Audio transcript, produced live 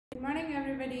Good morning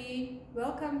everybody.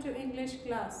 Welcome to English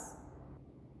class.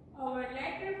 Our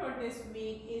letter for this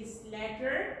week is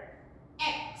letter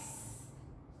X.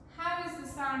 How is the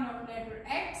sound of letter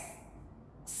X?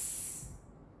 X.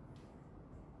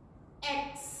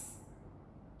 X.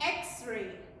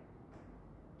 X-ray.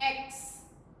 X.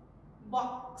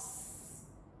 Box.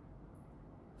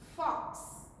 Fox.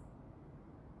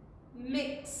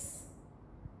 Mix.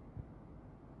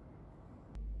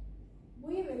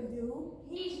 We will do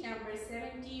page number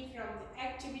 70 from the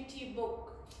activity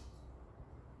book.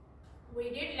 We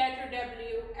did letter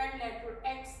W and letter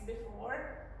X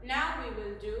before. Now we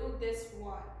will do this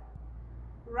one.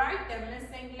 Write the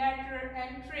missing letter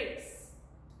and trace.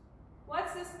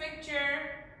 What's this picture?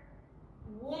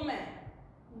 Woman.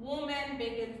 Woman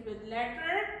begins with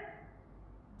letter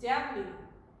W.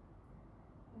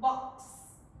 Box.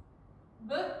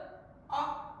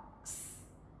 B-O-X.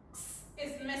 X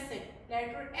is missing.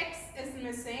 Letter X is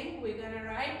missing. We're gonna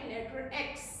write letter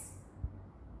X.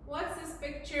 What's this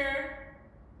picture?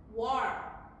 Warm.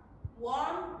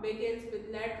 Warm begins with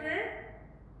letter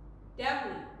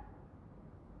W.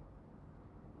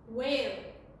 Whale.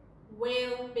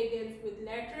 Whale begins with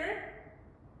letter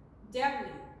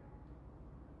W.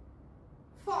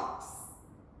 Fox.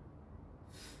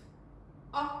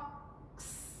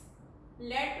 Ox.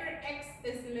 Letter X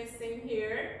is missing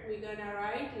here. We're gonna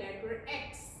write letter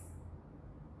X.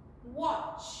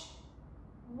 Watch.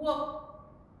 W.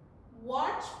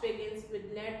 Watch begins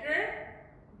with letter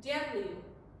W.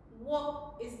 W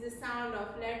is the sound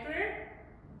of letter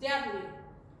W.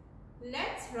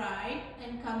 Let's write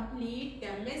and complete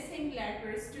the missing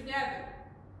letters together.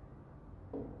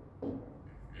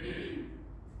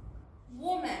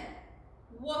 Woman.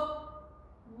 W.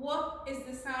 W is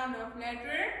the sound of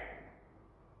letter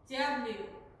W.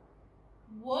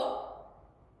 W.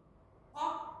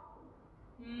 O.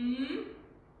 M.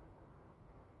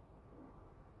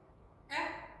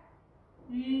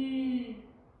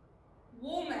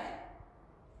 Woman.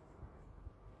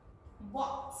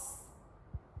 Box.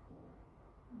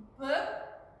 B-O-X.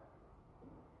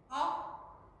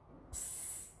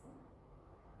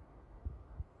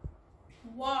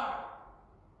 War.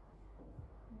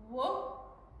 W-O-R-M.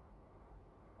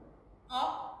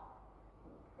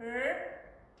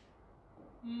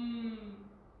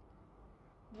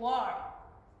 War.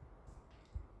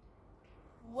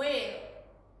 Whale.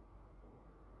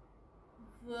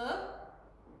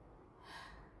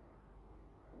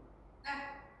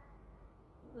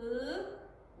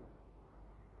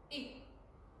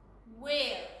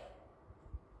 Whale.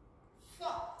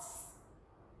 Fox.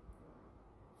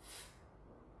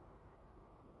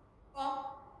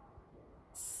 Ox.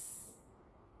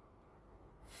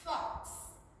 Fox.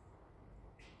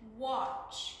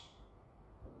 Watch.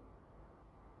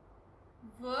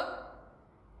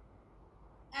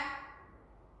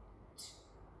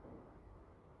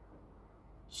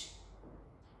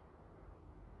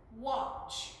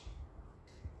 Watch.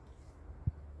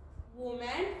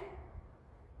 Woman.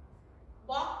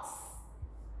 Box.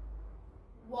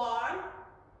 Warm.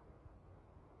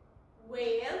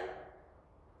 Whale.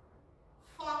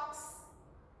 Fox.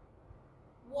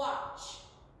 Watch.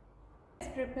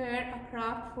 Let's prepare a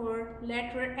craft for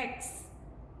letter X.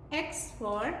 X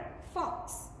for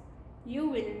fox. You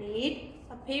will need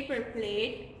a paper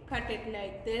plate, cut it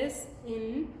like this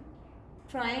in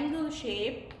triangle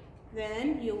shape.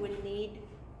 Then you will need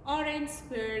orange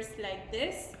squares like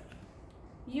this.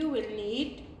 You will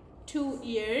need 2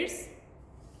 ears,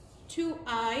 2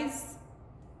 eyes,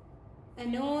 a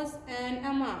nose and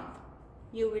a mouth.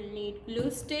 You will need glue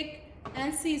stick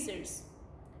and scissors.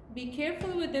 Be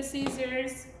careful with the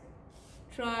scissors.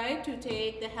 Try to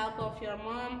take the help of your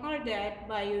mom or dad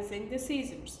by using the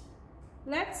scissors.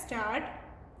 Let's start.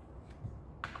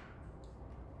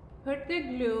 Put the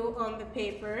glue on the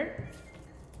paper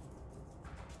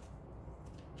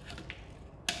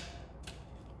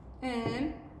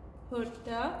and put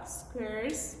the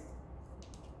squares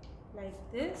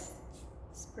like this.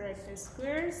 Spread the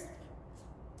squares,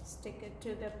 stick it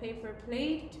to the paper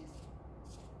plate.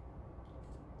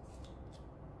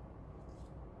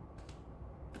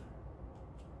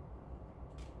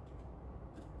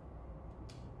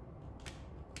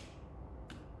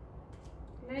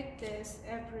 Like this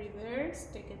everywhere,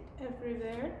 stick it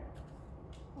everywhere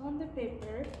on the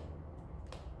paper.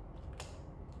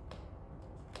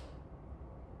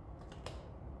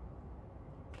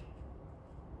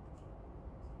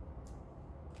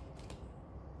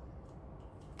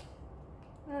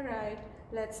 Alright,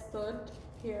 let's put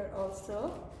here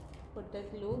also. Put the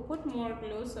glue, put more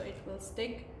glue so it will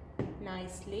stick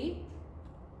nicely.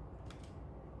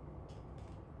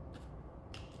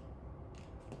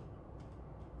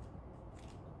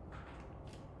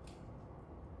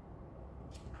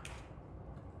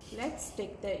 Let's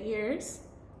stick the ears.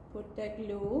 Put the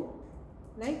glue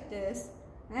like this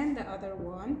and the other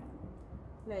one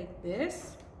like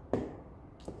this.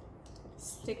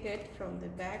 Stick it from the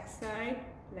back side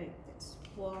like this.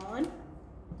 1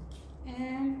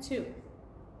 and 2.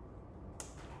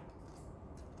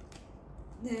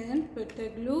 Then put the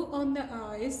glue on the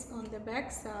eyes on the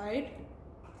back side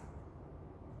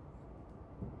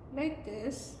like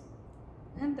this,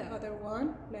 and the other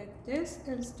one like this,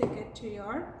 and stick it to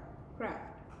your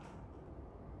craft.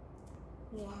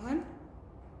 1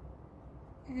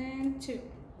 and 2.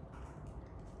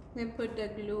 Then put the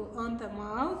glue on the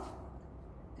mouth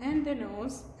and the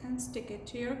nose and stick it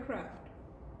to your craft.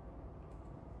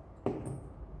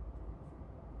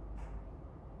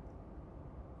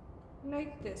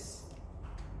 Like this.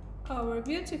 Our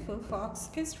beautiful fox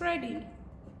is ready.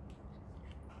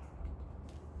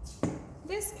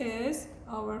 This is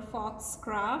our fox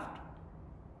craft.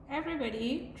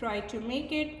 Everybody try to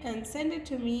make it and send it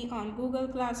to me on Google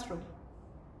Classroom.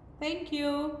 Thank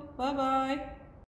you. Bye-bye.